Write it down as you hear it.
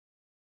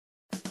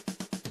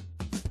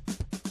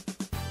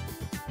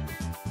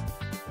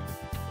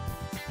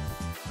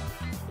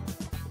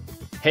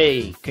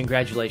Hey,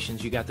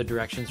 congratulations, you got the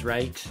directions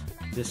right.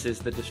 This is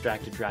the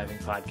Distracted Driving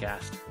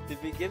Podcast.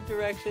 Did we give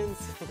directions?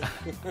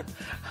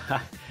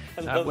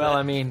 Well,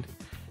 I mean,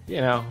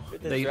 you know,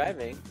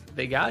 driving.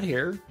 They got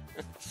here,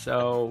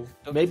 so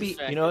maybe,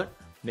 you know what?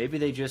 Maybe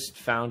they just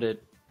found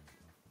it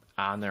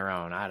on their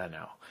own. I don't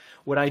know.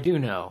 What I do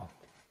know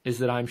is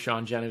that I'm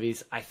Sean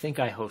Genovese. I think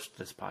I host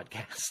this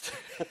podcast.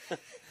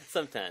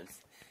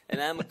 Sometimes.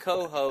 And I'm a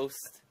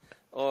co-host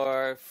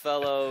or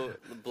fellow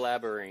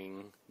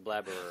blabberer.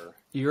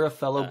 You're a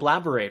fellow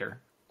blabberator.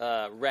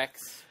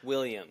 Rex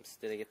Williams.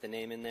 Did I get the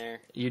name in there?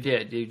 You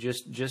did. You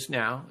just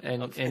now.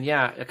 And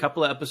yeah, a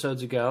couple of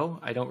episodes ago,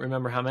 I don't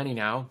remember how many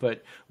now,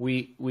 but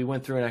we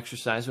went through an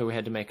exercise where we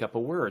had to make up a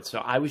word. So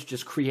I was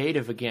just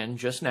creative again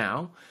just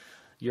now.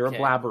 You're a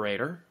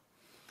blabberator.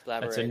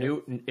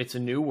 It's a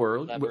new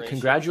word.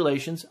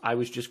 Congratulations. I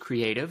was just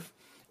creative,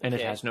 and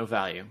it has no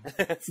value.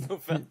 It's no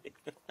value.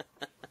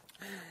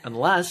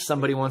 Unless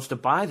somebody wants to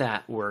buy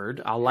that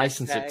word, I'll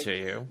license it to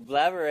you.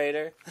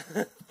 Blabberator.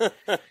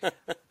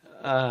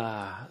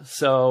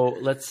 So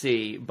let's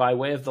see. By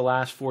way of the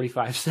last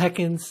 45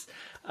 seconds,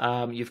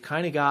 you've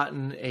kind of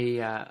gotten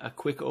a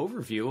quick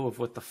overview of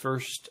what the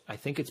first, I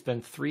think it's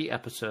been 3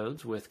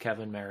 episodes with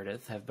Kevin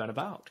Meredith have been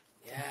about.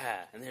 Yeah,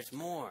 and there's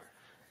more.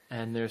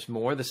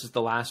 This is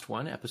the last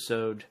one,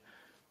 episode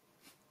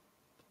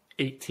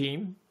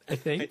 18, I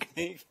think.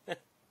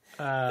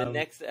 The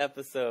next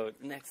episode,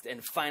 next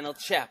and final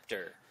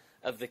chapter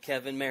of the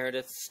Kevin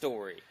Meredith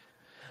story.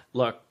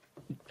 Look,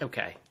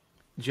 okay,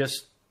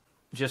 just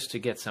to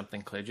get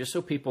something clear, just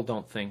so people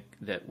don't think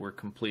that we're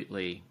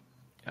completely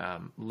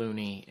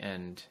loony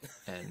and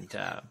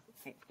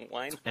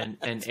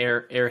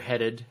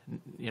airheaded,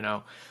 you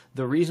know,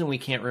 the reason we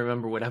can't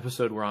remember what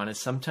episode we're on is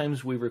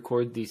sometimes we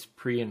record these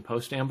pre and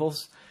post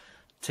ambles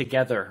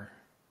together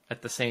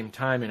at the same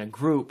time in a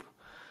group.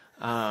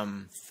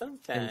 Sometimes.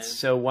 And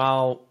so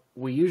while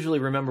we usually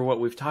remember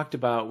what we've talked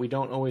about, we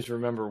don't always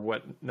remember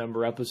what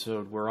number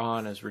episode we're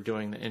on as we're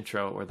doing the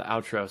intro or the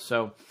outro.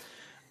 So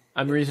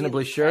I'm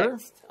reasonably sure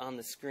on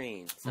the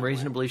screen. I'm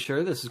reasonably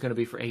sure this is going to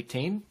be for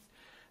 18.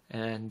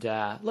 And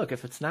look,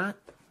 if it's not,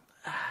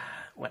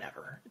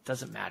 whatever. It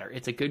doesn't matter.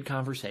 It's a good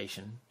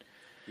conversation.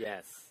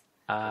 Yes.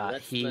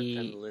 Let's let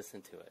them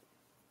listen to it.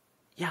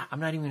 Yeah, I'm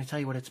not even going to tell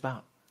you what it's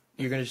about.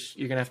 You're gonna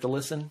have to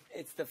listen.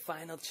 It's the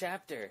final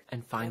chapter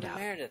and find Kevin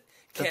out. Meredith.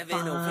 The Kevin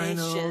final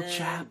Ovation.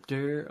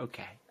 chapter.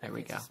 Okay, there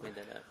we go. Just made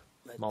that up.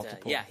 But,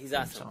 Multiple. Yeah, he's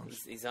awesome.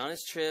 He's on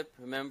his trip.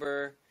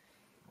 Remember,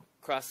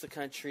 across the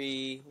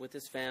country with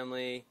his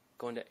family,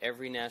 going to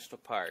every national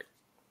park.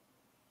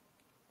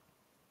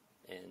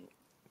 And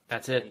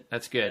that's it.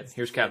 That's good.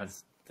 Here's Kevin.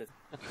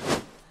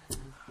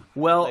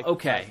 Well,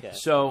 okay.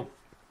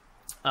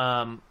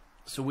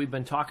 So we've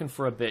been talking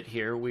for a bit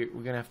here. We're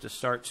going to have to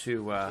start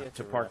to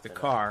park the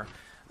car.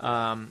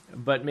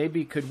 But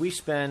maybe could we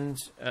spend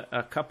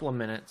a couple of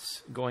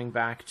minutes going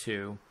back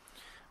to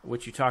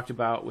what you talked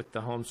about with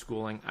the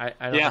homeschooling? I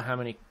don't know how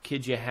many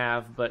kids you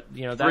have, but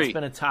you know that's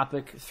been a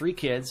topic. 3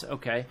 kids.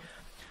 Okay.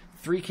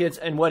 3 kids.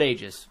 And what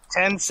ages?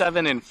 10,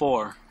 7, and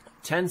 4.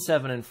 10,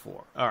 7, and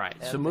 4. All right.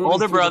 So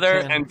older brother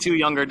and 2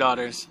 younger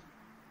daughters.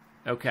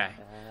 Okay.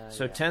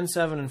 So 10,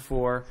 7, and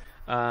 4.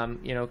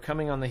 You know,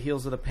 coming on the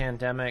heels of the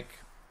pandemic,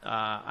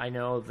 I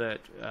know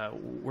that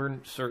we're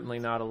certainly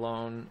not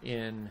alone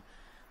in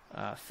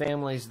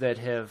families that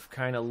have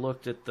kind of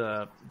looked at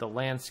the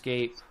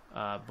landscape,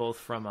 both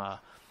from a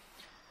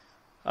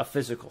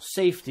physical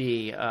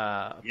safety,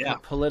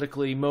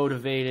 politically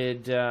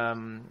motivated,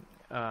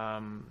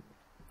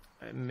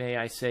 may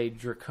I say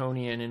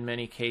draconian in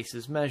many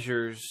cases,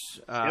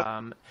 measures,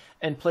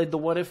 and played the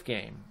what-if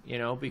game, you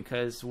know,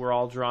 because we're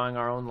all drawing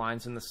our own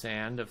lines in the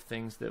sand of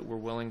things that we're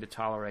willing to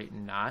tolerate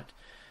and not.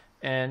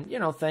 And, you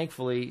know,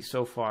 thankfully,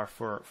 so far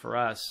for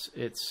us,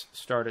 it's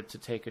started to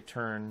take a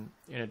turn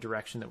in a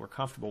direction that we're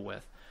comfortable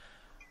with.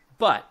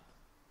 But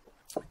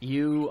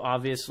you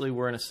obviously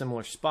were in a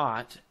similar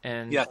spot,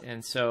 and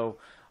so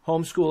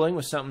homeschooling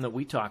was something that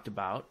we talked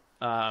about.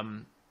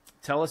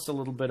 Tell us a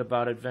little bit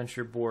about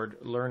Adventure Board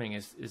Learning.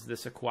 Is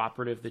this a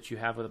cooperative that you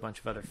have with a bunch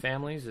of other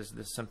families? Is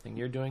this something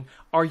you're doing?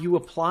 Are you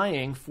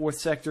applying fourth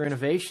sector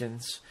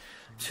innovations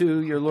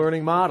to your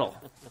learning model?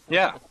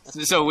 Yeah.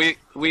 So we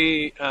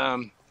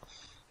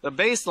the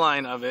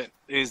baseline of it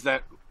is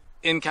that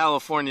in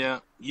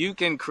California, you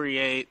can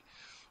create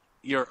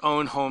your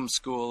own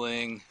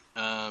homeschooling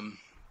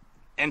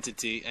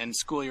entity and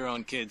school your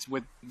own kids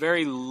with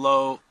very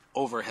low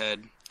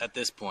overhead at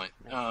this point.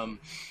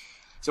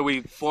 So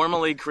we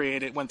formally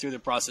went through the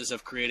process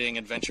of creating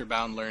Adventure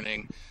Bound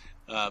Learning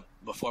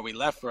before we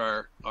left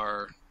for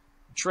our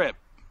trip.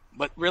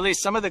 But really,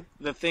 some of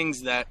the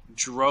things that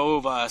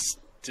drove us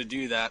to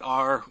do that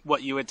are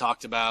what you had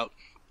talked about.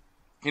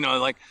 You know,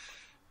 like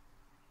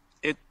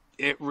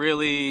it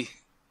really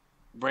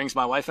brings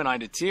my wife and I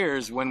to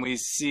tears when we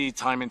see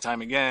time and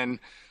time again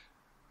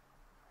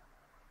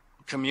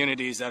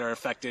communities that are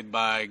affected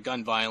by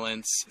gun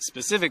violence,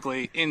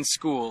 specifically in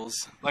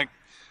schools. Like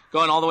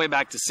going all the way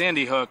back to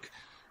Sandy Hook,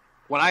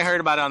 when I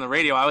heard about it on the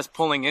radio, I was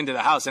pulling into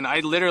the house, and I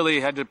literally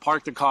had to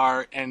park the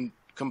car and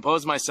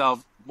compose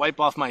myself,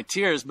 wipe off my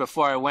tears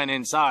before I went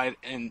inside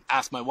and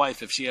asked my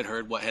wife if she had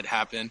heard what had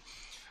happened.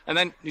 And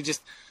then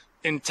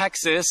in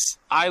Texas,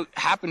 I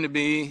happened to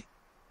be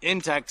in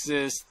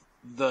Texas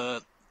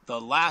the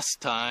last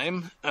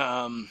time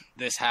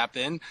this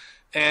happened,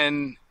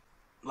 and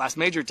last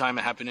major time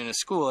it happened in a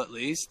school at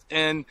least.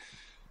 And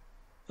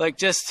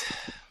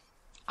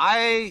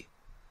I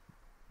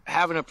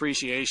have an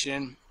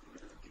appreciation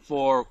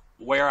for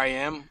where I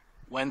am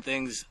when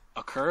things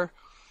occur,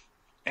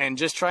 and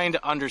just trying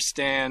to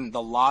understand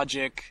the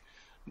logic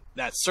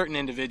that certain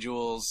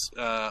individuals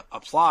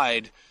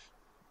applied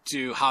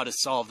to how to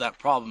solve that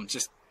problem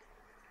just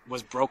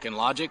was broken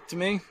logic to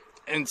me.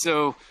 And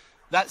so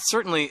that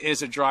certainly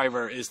is a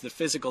driver, is the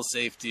physical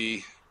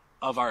safety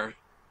of our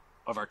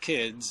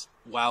kids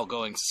while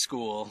going to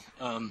school.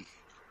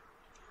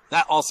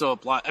 That also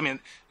applies. I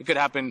mean, it could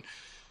happen.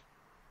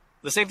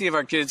 The safety of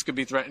our kids could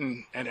be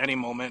threatened at any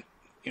moment.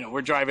 You know,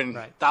 we're driving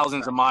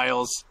thousands of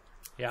miles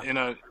in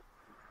a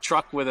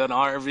truck with an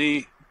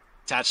RV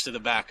attached to the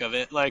back of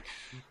it. Like,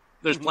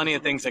 there's plenty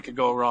of things that could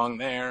go wrong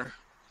there.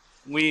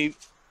 So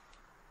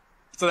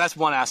that's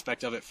one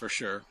aspect of it for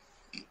sure.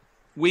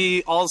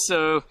 We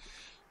also,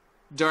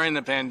 during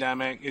the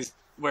pandemic, is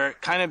where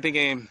it kind of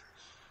became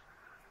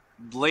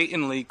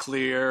blatantly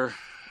clear,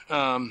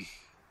 and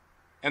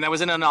that was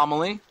an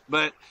anomaly,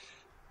 but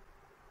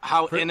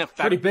how ineffective,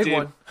 pretty big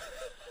one.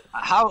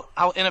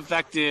 how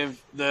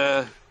ineffective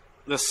the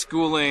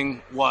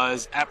schooling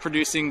was at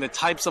producing the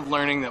types of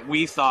learning that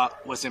we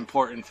thought was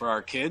important for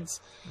our kids.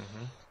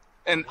 Mm-hmm.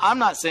 And I'm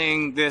not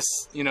saying this,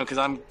 because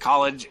I'm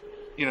college,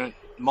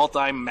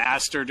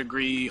 multi-master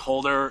degree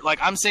holder. Like,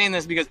 I'm saying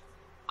this because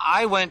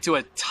I went to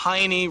a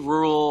tiny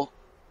rural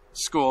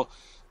school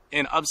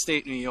in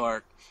upstate New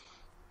York.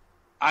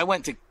 I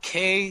went to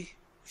K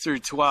through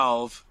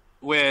 12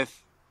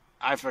 with,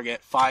 I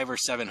forget, 500 or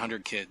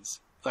 700 kids,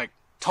 like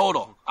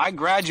total. I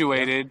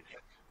graduated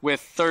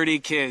with 30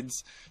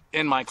 kids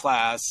in my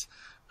class.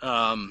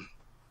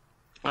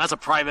 That's a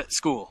private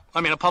school.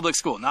 I mean, a public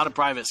school, not a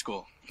private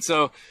school.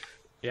 So,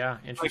 yeah,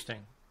 interesting.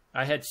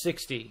 I had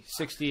 60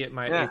 at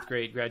my 8th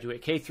grade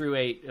graduate. K through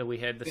 8, we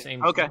had the same,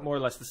 more or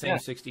less the same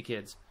 60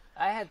 kids.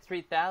 I had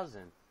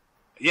 3,000.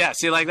 Yeah,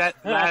 see, like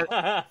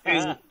that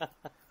is...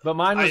 But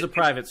mine was a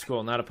private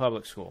school, not a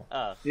public school.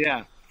 Oh.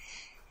 Yeah.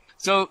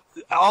 So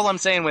all I'm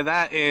saying with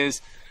that is,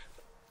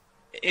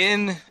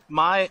 in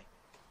my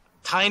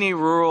tiny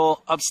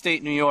rural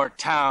upstate New York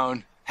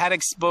town, had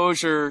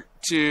exposure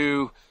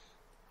to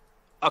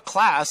a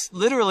class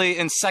literally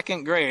in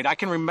 2nd grade. I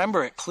can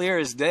remember it clear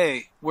as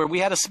day, where we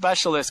had a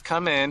specialist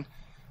come in,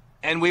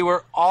 and we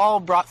were all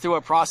brought through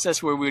a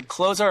process where we would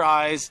close our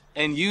eyes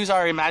and use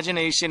our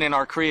imagination and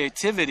our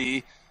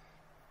creativity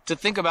to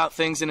think about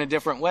things in a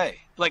different way.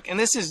 Like, and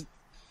this is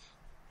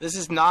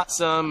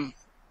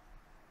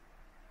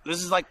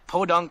like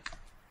podunk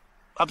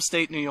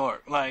upstate New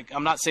York. Like,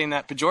 I'm not saying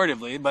that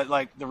pejoratively, but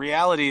like the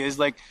reality is,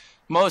 like,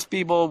 most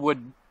people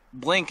would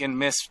blink and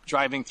miss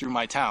driving through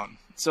my town.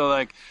 So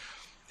like,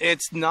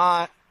 it's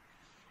not,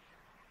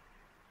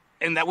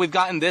 and that we've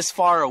gotten this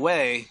far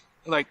away,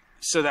 like,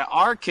 so that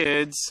our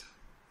kids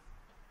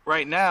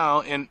right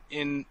now in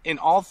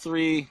all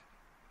three,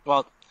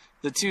 well,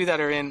 the 2 that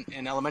are in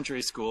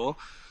elementary school,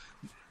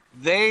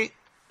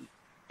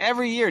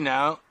 every year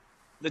now,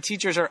 the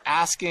teachers are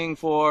asking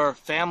for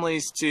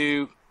families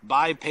to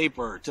buy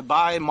paper, to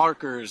buy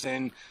markers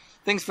and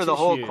things for the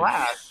whole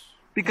class,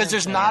 because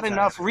there's not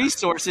enough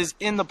resources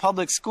in the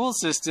public school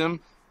system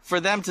for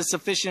them to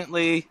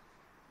sufficiently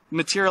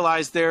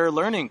materialize their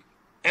learning.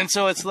 And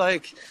so it's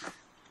like,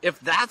 if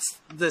that's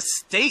the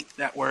state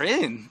that we're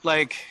in,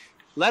 like,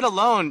 let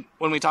alone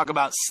when we talk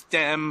about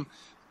STEM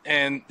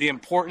and the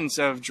importance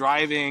of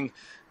driving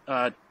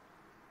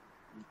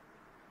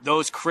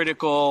those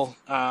critical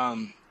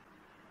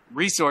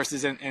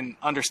resources and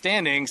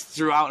understandings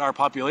throughout our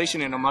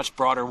population in a much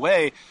broader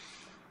way,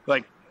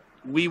 like,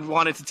 we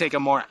wanted to take a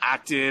more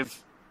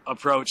active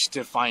approach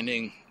to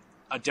finding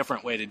a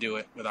different way to do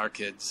it with our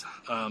kids.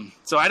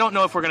 So I don't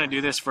know if we're going to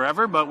do this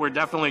forever, but we're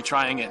definitely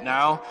trying it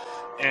now.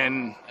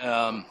 And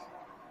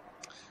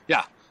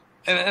yeah.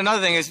 And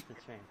another thing is,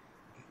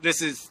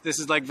 this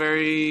is like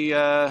very,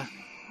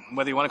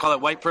 whether you want to call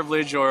it white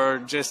privilege or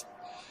just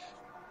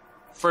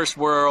first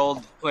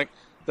world, like,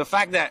 the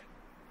fact that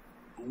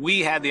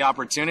we had the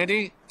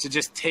opportunity to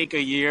just take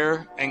a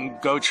year and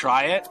go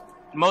try it.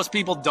 Most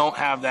people don't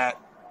have that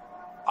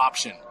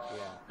option.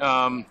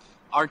 Yeah.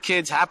 Our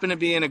kids happen to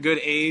be in a good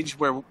age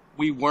where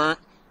we weren't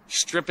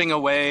stripping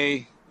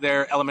away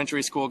their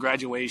elementary school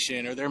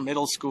graduation or their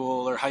middle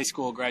school or high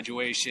school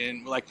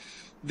graduation. Like,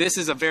 this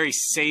is a very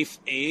safe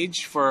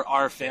age for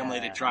our family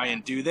to try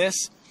and do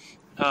this,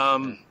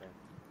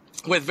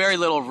 with very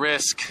little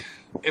risk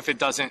if it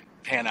doesn't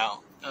pan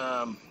out.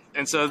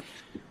 And so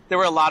there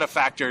were a lot of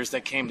factors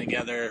that came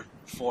together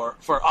for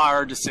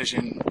our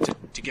decision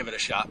to give it a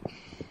shot.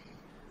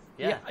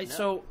 Yeah.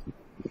 So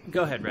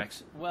go ahead,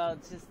 Rex. Well,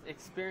 it's just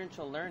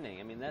experiential learning.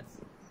 I mean, that's,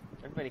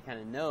 everybody kind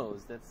of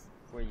knows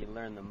where you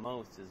learn the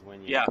most is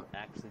when you're Yeah.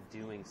 actually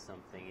doing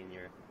something and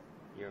you're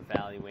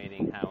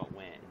evaluating how it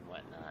went and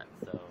whatnot.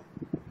 So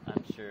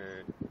I'm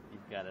sure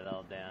you've got it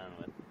all down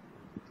with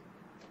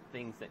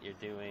things that you're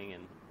doing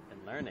and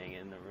learning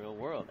in the real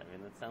world. I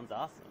mean, that sounds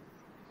awesome.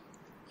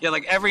 Yeah,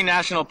 like every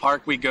national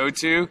park we go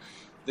to,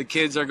 the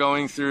kids are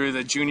going through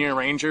the junior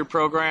ranger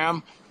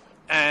program,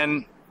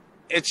 and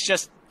it's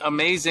just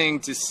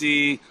amazing to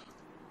see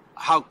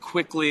how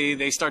quickly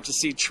they start to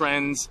see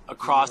trends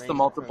across the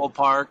multiple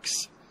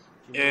parks.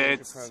 Junior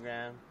Ranger It's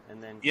program,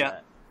 and then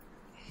yeah.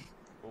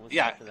 what was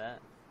Yeah. after that?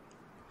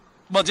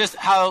 Well, just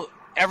how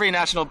every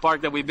national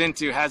park that we've been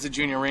to has a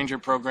junior ranger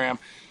program,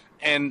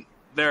 and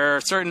there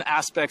are certain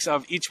aspects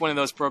of each one of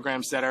those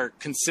programs that are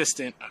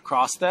consistent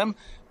across them.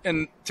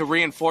 And to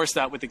reinforce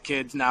that with the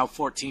kids now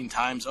 14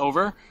 times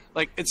over,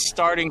 like it's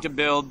starting to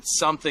build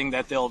something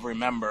that they'll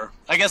remember.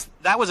 I guess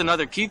that was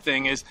another key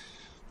thing is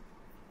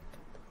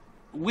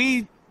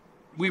we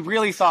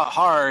really thought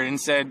hard and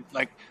said,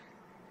 like,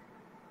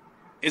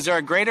 is there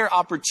a greater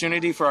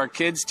opportunity for our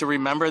kids to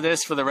remember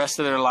this for the rest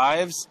of their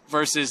lives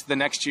versus the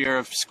next year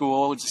of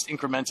school, just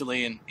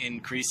incrementally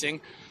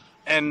increasing?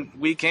 And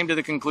we came to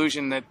the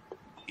conclusion that,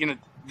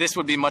 this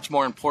would be much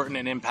more important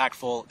and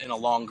impactful in a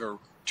longer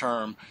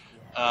term,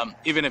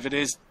 even if it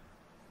is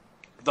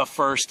the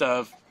first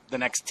of the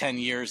next 10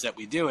 years that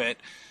we do it.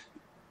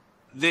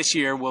 This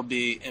year will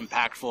be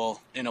impactful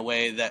in a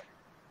way that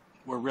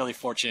we're really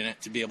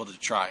fortunate to be able to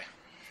try.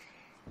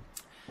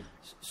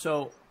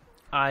 So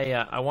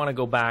I want to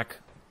go back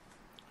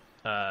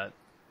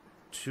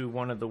to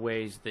one of the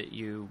ways that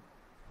you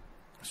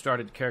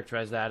started to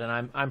characterize that,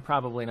 and I'm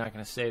probably not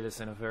going to say this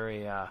in a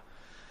very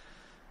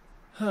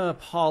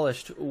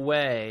polished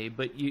way,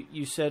 but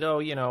you said,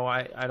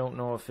 I don't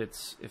know if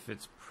it's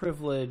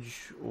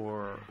privilege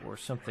or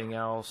something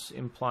else,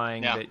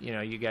 implying that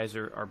you guys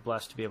are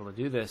blessed to be able to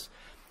do this.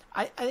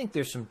 I think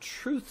there's some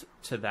truth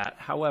to that.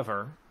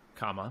 However,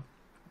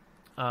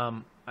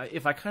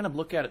 if I kind of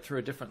look at it through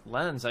a different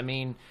lens, I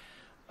mean,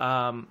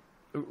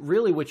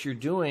 really what you're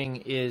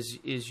doing is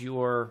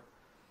you're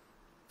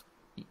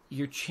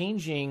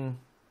changing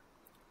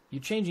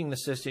the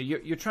system.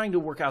 You're trying to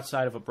work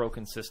outside of a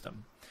broken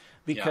system.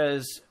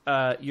 Because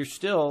you're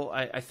still,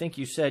 I think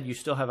you said you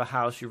still have a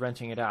house, you're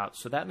renting it out.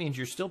 So that means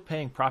you're still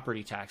paying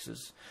property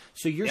taxes.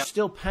 So you're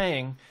still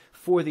paying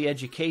for the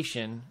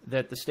education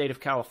that the state of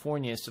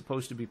California is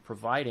supposed to be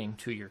providing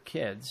to your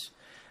kids.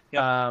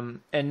 But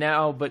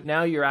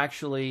now you're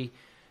actually,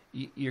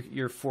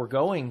 you're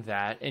foregoing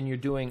that and you're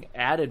doing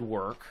added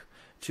work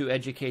to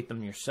educate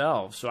them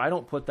yourselves. So I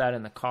don't put that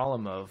in the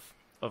column of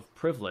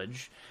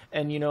privilege.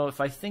 And,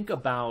 if I think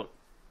about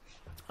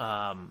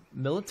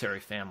military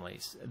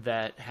families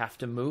that have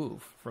to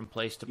move from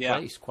place to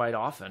place quite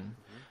often.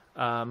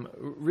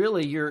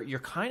 Really, you're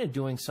kind of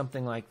doing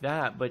something like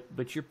that,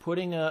 but you're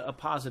putting a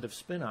positive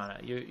spin on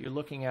it. You're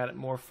looking at it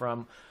more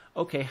from,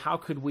 okay, how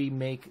could we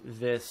make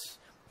this?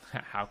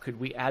 How could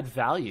we add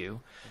value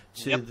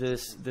to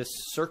this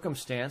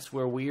circumstance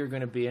where we are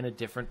going to be in a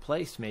different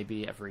place,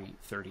 maybe every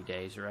 30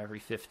 days or every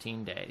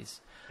 15 days?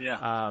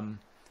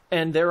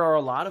 And there are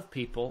a lot of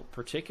people,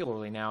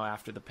 particularly now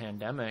after the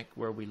pandemic,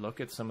 where we look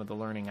at some of the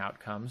learning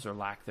outcomes or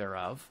lack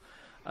thereof,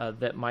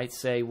 that might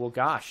say, well,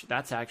 gosh,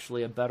 that's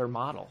actually a better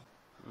model,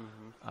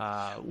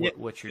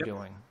 what you're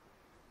doing.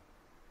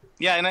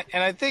 Yeah,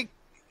 and I think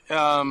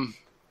the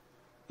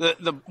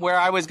where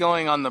I was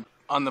going on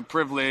the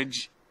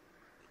privilege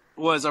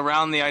was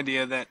around the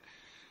idea that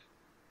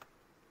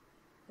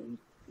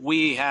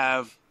we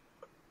have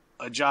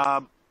a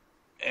job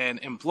and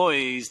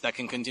employees that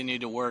can continue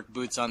to work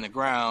boots on the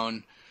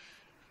ground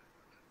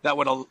that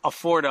would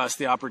afford us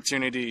the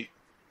opportunity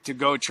to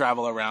go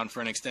travel around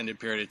for an extended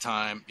period of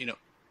time.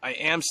 I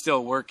am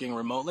still working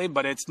remotely,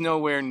 but it's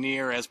nowhere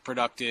near as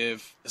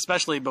productive,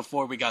 especially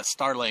before we got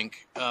Starlink,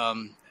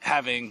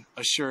 having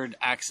assured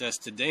access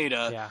to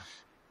data.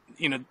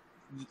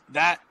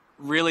 That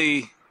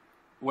really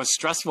was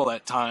stressful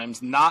at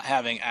times, not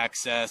having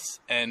access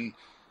and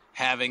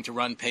having to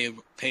run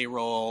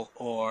payroll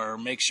or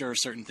make sure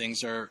certain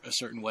things are a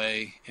certain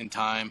way in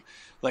time.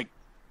 Like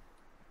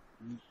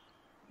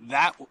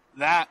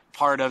that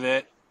part of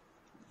it,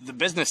 the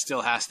business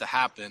still has to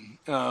happen.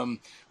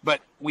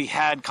 But we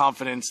had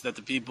confidence that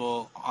the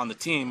people on the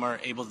team are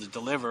able to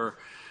deliver,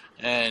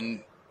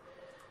 and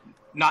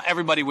not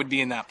everybody would be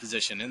in that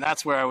position. And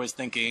that's where I was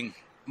thinking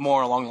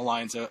more along the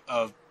lines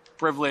of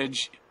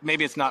privilege.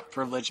 Maybe it's not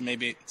privilege,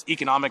 maybe it's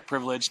economic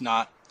privilege,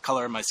 not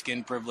color of my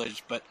skin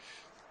privilege, but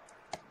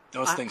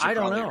those things are I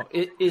don't know.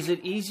 Is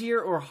it easier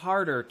or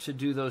harder to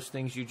do those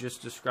things you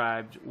just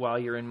described while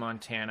you're in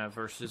Montana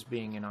versus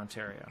being in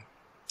Ontario?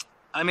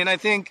 I mean, I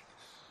think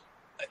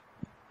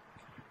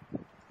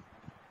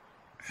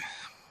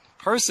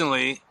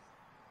personally,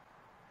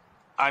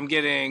 I'm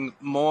getting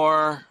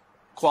more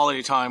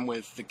quality time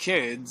with the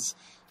kids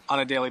on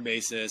a daily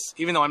basis,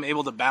 even though I'm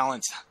able to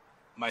balance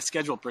my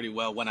schedule pretty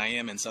well when I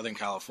am in Southern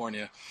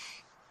California.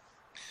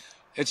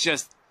 It's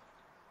just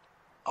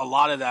a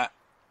lot of that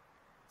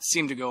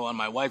seemed to go on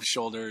my wife's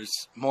shoulders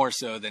more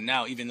so than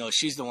now, even though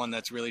she's the one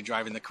that's really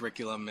driving the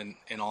curriculum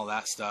and all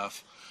that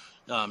stuff.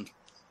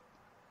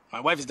 My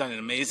wife has done an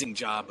amazing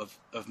job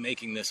of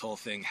making this whole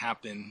thing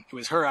happen. It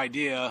was her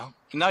idea.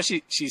 And now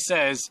she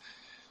says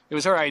it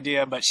was her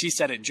idea, but she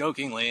said it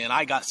jokingly, and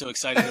I got so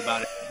excited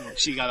about it that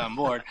she got on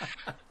board.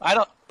 I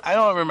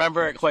don't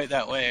remember it quite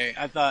that way.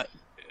 I thought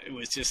it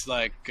was just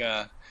like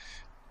a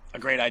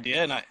great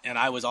idea, and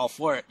I was all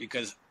for it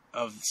because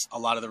of a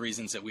lot of the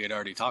reasons that we had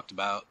already talked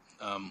about,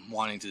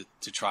 wanting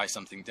to try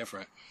something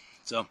different.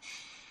 So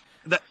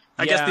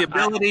I guess the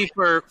ability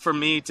for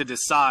me to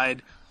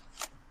decide,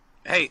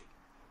 hey,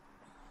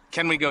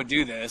 can we go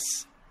do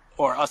this?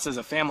 Or us as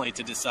a family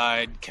to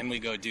decide, can we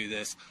go do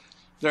this?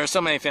 There are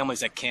so many families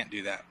that can't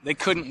do that. They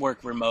couldn't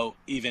work remote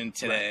even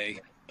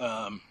today.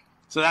 Right.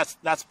 So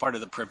that's part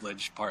of the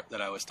privilege part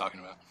that I was talking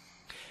about.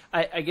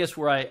 I guess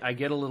where I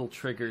get a little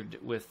triggered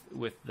with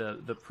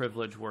the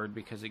privilege word,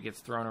 because it gets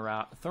thrown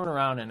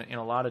around in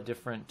a lot of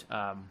different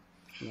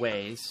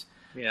ways.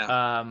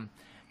 Yeah.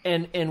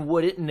 And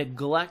what it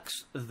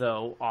neglects,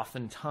 though,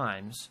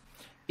 oftentimes,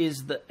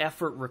 is the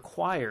effort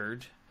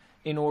required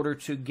in order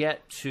to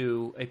get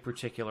to a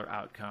particular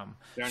outcome.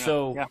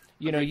 So,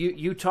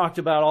 you talked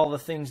about all the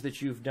things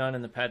that you've done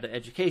in the past, the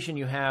education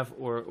you have,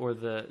 or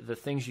the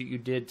things you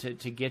did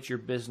to get your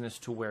business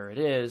to where it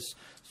is,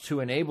 to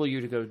enable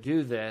you to go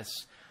do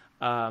this.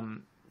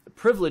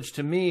 Privilege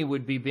to me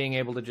would be being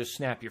able to just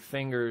snap your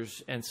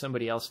fingers and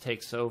somebody else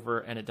takes over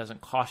and it doesn't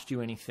cost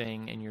you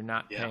anything and you're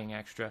not paying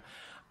extra.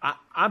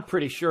 I'm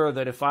pretty sure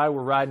that if I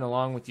were riding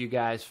along with you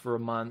guys for a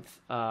month,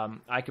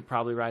 I could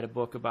probably write a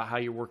book about how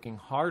you're working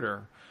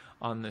harder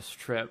on this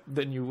trip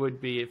than you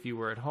would be if you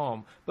were at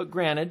home. But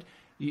granted,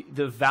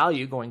 the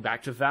value, going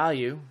back to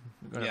value,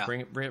 I'm going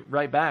to bring it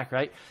right back,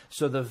 right?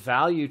 So the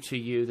value to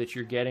you that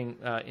you're getting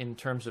in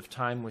terms of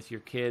time with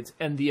your kids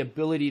and the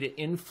ability to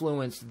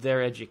influence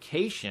their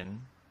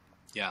education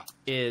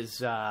is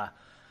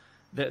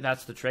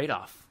that's the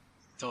trade-off.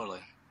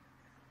 Totally.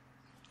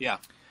 Yeah.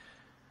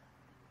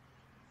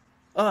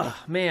 Oh,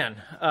 man,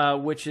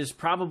 which is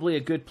probably a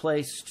good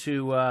place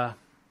to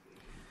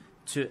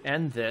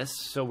end this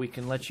so we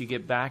can let you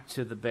get back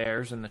to the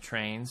bears and the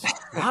trains.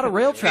 A lot of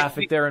rail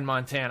traffic there in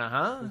Montana,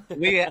 huh?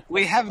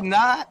 We have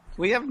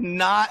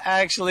not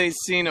actually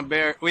seen a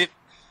bear.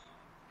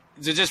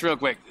 So just real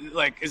quick,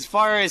 like as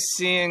far as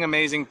seeing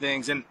amazing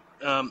things, and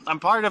I'm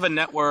part of a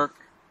network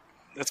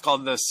that's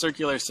called the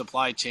Circular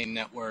Supply Chain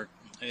Network.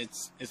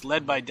 It's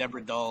led by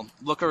Deborah Dull.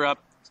 Look her up.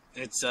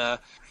 It's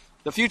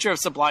the future of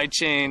supply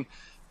chain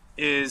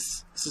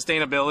is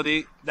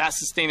sustainability. That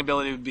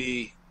sustainability would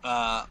be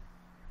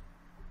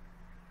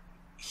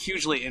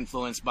hugely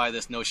influenced by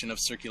this notion of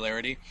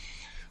circularity.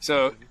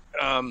 So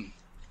I'm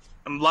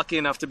lucky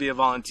enough to be a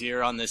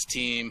volunteer on this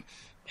team,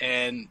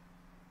 and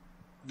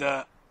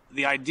the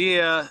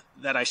idea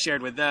that I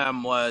shared with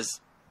them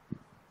was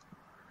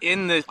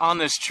on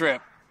this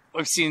trip,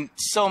 we've seen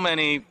so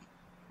many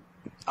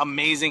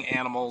amazing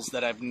animals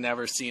that I've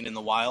never seen in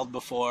the wild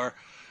before.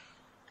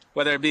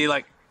 Whether it be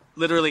like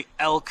literally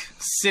elk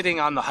sitting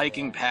on the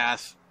hiking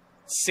path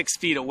 6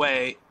 feet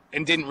away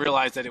and didn't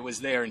realize that it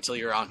was there until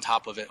you're on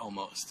top of it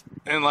almost.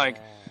 And like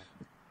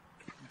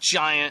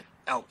giant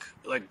elk,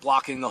 like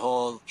blocking the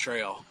whole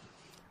trail.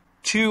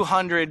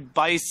 200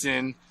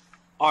 bison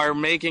are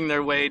making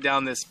their way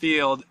down this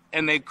field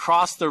and they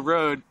cross the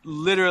road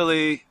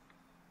literally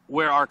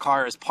where our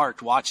car is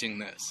parked watching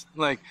this.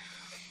 Like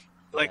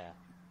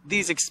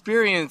these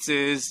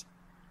experiences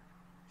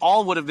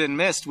all would have been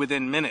missed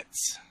within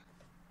minutes.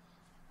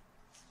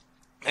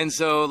 And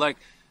so like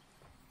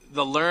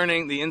the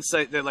learning, the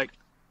insight that like,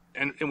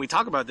 and we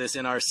talk about this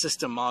in our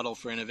system model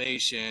for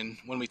innovation.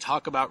 When we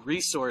talk about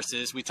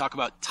resources, we talk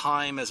about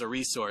time as a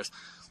resource.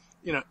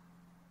 You know,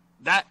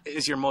 that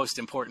is your most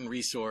important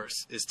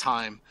resource, is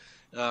time.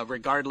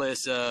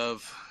 Regardless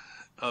of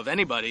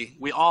anybody,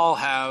 we all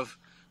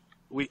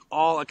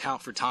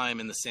account for time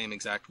in the same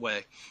exact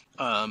way.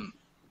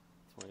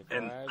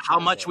 And how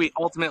much we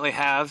ultimately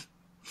have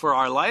for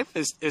our life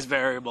is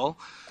variable,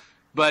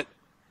 but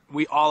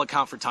we all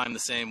account for time the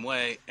same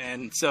way.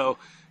 And so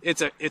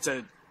it's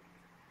a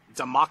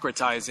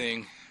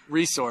democratizing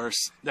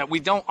resource that we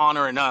don't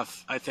honor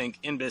enough, I think,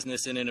 in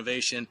business and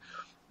innovation.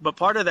 But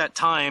part of that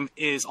time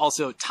is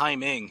also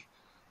timing.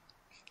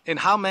 And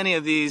how many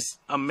of these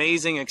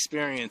amazing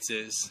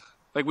experiences,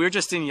 like we were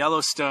just in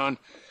Yellowstone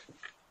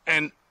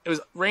and it was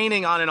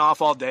raining on and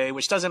off all day,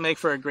 which doesn't make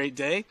for a great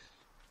day.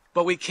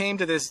 But we came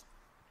to this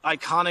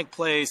iconic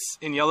place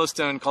in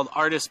Yellowstone called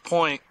Artist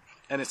Point,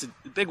 and it's a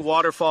big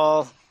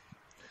waterfall.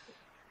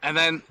 And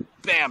then,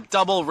 bam,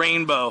 double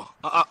rainbow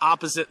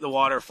opposite the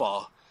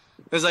waterfall.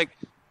 It's like,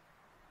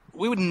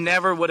 we would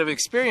have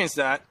experienced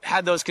that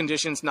had those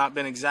conditions not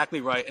been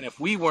exactly right, and if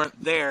we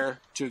weren't there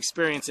to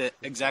experience it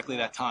exactly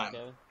that time.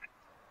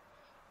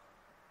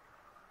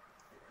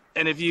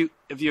 And if you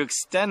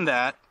extend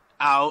that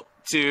out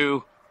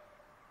to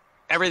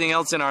everything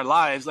else in our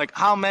lives, like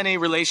how many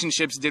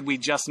relationships did we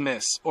just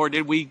miss, or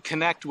did we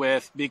connect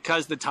with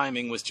because the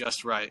timing was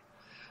just right?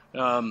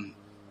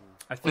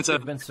 I think there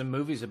have been some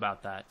movies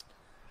about that.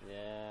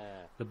 Yeah.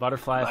 The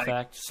butterfly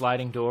effect,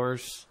 sliding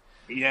doors.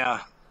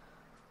 Yeah.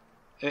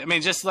 I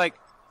mean, just like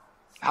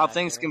how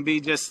things can be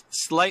just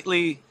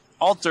slightly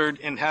altered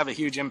and have a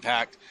huge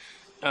impact.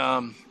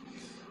 When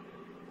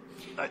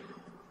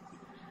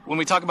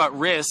we talk about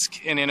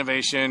risk in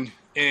innovation,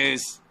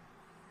 is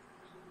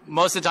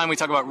most of the time we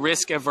talk about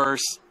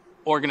risk-averse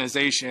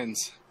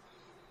organizations.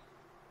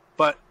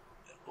 But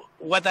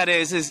what that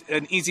is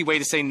an easy way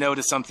to say no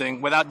to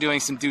something without doing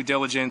some due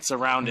diligence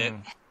around it.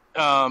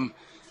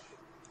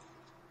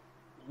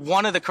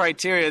 One of the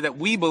criteria that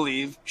we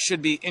believe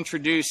should be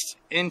introduced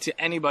into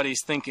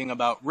anybody's thinking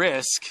about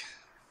risk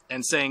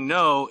and saying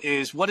no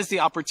is, what is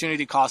the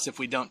opportunity cost if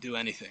we don't do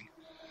anything?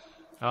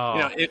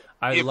 Oh,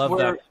 I love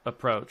that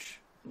approach.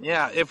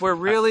 Yeah, if we're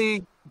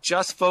really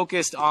just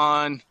focused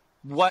on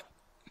what...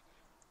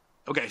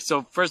 Okay,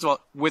 so first of all,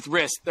 with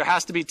risk, there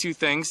has to be two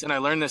things, and I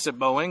learned this at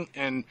Boeing,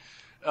 and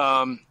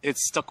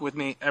it's stuck with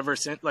me ever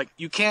since. Like,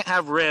 you can't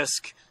have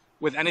risk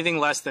with anything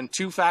less than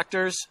two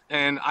factors,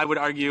 and I would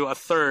argue a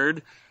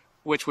third,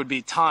 which would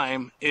be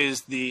time,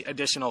 is the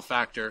additional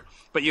factor.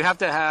 But you have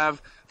to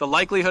have the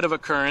likelihood of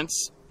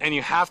occurrence, and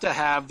you have to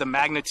have the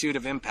magnitude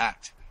of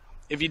impact.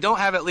 If you don't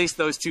have at least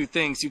those two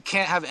things, you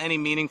can't have any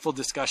meaningful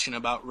discussion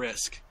about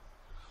risk.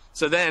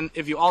 So then,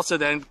 if you also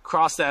then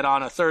cross that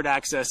on a third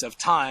axis of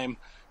time,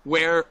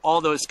 where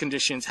all those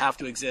conditions have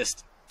to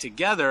exist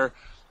together,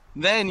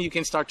 then you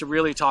can start to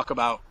really talk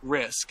about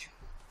risk.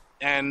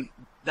 And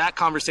that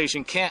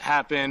conversation can't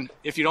happen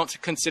if you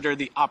don't consider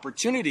the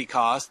opportunity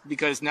cost,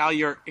 because now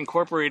you're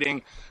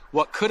incorporating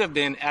what could have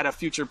been at a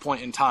future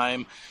point in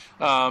time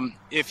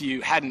if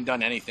you hadn't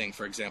done anything,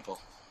 for example.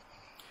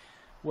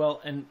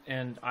 Well,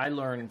 and I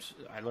learned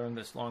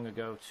this long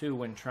ago too,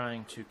 when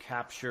trying to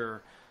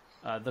capture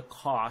the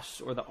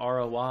costs or the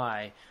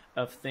ROI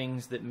of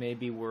things that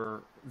maybe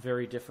were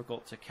very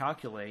difficult to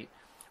calculate.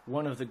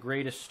 One of the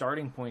greatest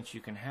starting points you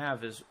can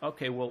have is,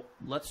 okay, well,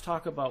 let's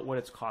talk about what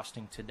it's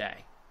costing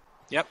today.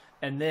 Yep.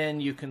 And then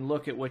you can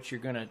look at what you're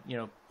going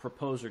to,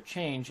 propose or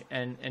change,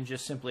 and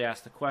just simply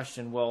ask the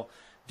question, well,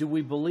 do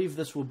we believe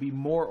this will be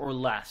more or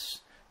less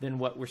than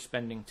what we're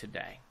spending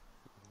today?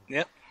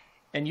 Yep.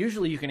 And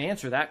usually you can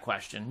answer that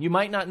question. You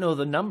might not know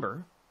the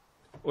number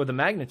or the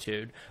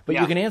magnitude, but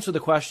you can answer the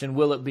question,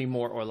 will it be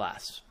more or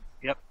less?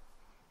 Yep.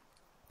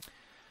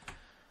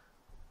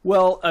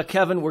 Well,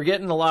 Kevin, we're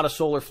getting a lot of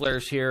solar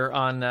flares here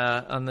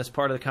on this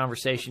part of the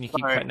conversation. You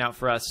keep cutting out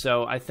for us,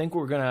 so I think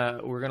we're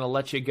gonna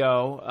let you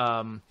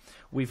go.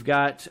 We've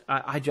got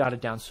I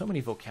jotted down so many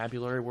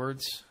vocabulary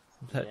words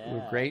that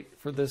were great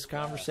for this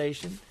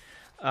conversation.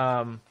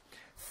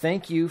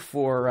 Thank you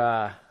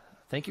for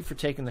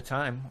taking the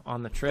time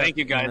on the trip. Thank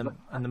you, guys.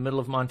 In the middle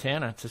of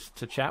Montana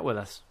to chat with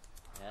us.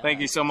 Yeah. Thank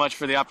you so much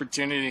for the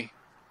opportunity.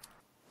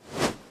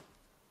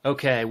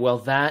 Okay, well,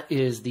 that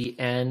is the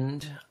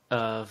end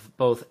of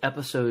both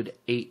episode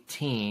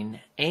 18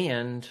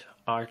 and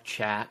our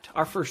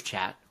first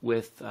chat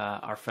with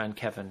our friend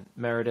Kevin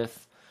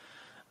Meredith.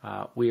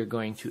 We are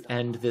going to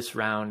end this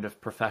round of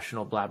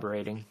professional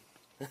blabberating.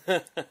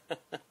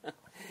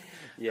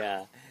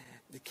 Yeah,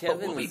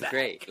 Kevin was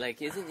great.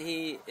 Like, isn't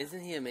he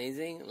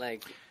amazing?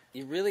 Like,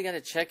 you really got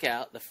to check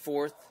out the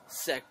fourth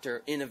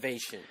sector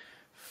innovation.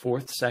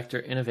 Fourth sector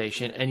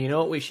innovation. And you know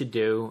what we should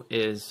do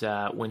is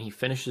when he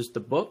finishes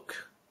the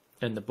book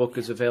and the book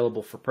is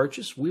available for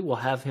purchase, we will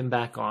have him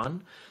back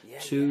on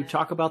to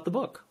talk about the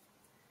book.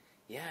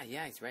 Yeah,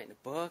 he's writing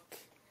a book.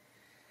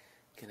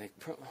 Can I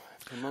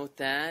promote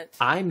that?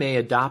 I may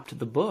adopt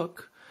the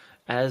book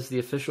as the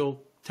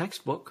official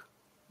textbook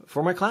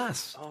for my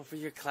class. Oh, for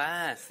your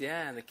class.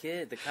 Yeah,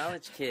 the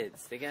college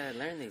kids. They got to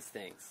learn these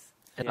things.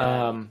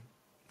 Yeah.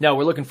 No,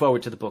 we're looking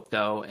forward to the book,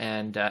 though,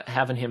 and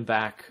having him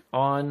back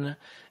on.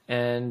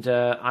 And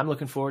I'm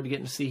looking forward to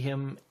getting to see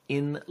him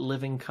in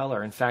living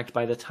color. In fact,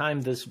 by the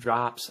time this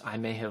drops, I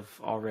may have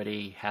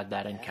already had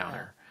that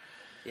encounter.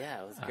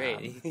 Yeah, it was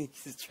great.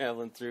 He's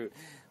traveling through,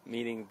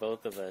 meeting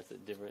both of us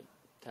at different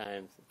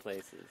times and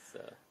places.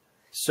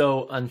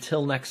 So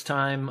until next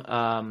time,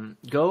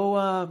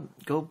 go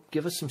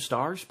give us some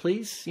stars,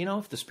 please.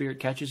 If the spirit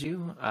catches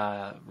you,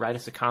 write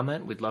us a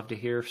comment. We'd love to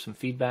hear some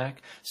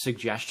feedback,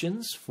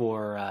 suggestions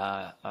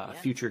for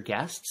future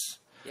guests.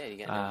 Yeah,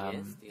 you got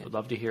ideas? We'd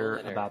love to hear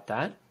about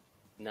that.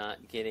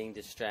 Not getting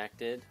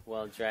distracted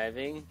while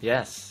driving.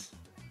 Yes,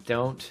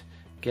 don't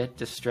get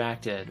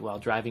distracted while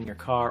driving your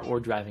car or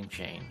driving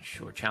change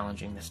or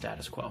challenging the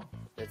status quo.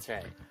 That's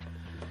right.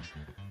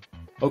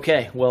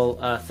 Okay,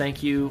 well,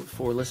 thank you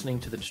for listening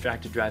to the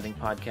Distracted Driving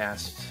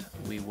Podcast.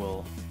 We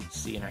will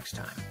see you next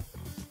time.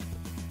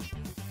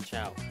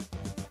 Ciao.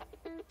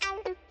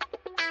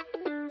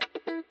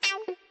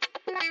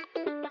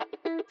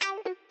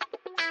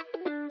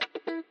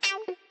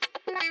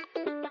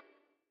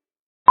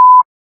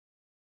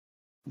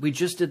 We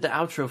just did the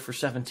outro for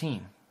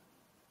 17.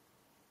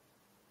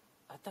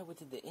 I thought we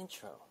did the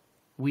intro.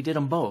 We did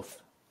them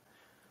both.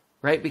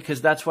 Right? Because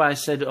that's why I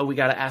said, we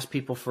got to ask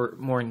people for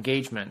more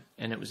engagement,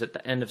 and it was at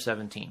the end of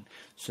 17.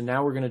 So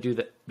now we're going to do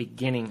the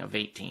beginning of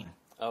 18.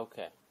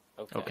 Okay.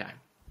 Okay.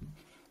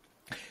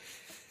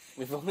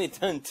 We've only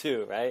done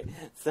 2, right?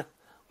 So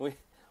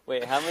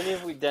wait, how many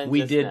have we done? We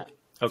just did. now?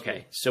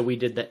 Okay, so we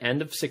did the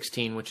end of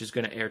 16, which is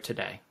going to air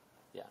today.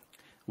 Yeah.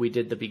 We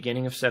did the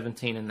beginning of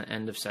 17 and the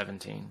end of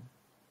 17.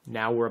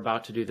 Now we're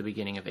about to do the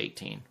beginning of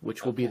 18,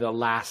 which will be the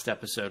last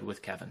episode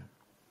with Kevin.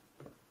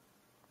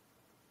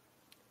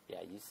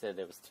 Yeah, you said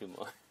there was 2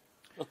 more.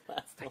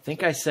 I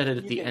think I said it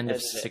at You the can end of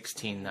edit it.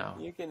 16, though.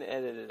 You can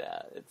edit it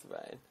out. It's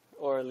fine.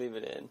 Or leave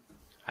it in.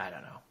 I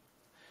don't know.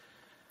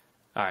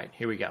 All right,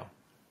 here we go.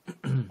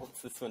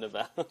 What's this one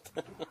about?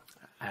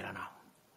 I don't know.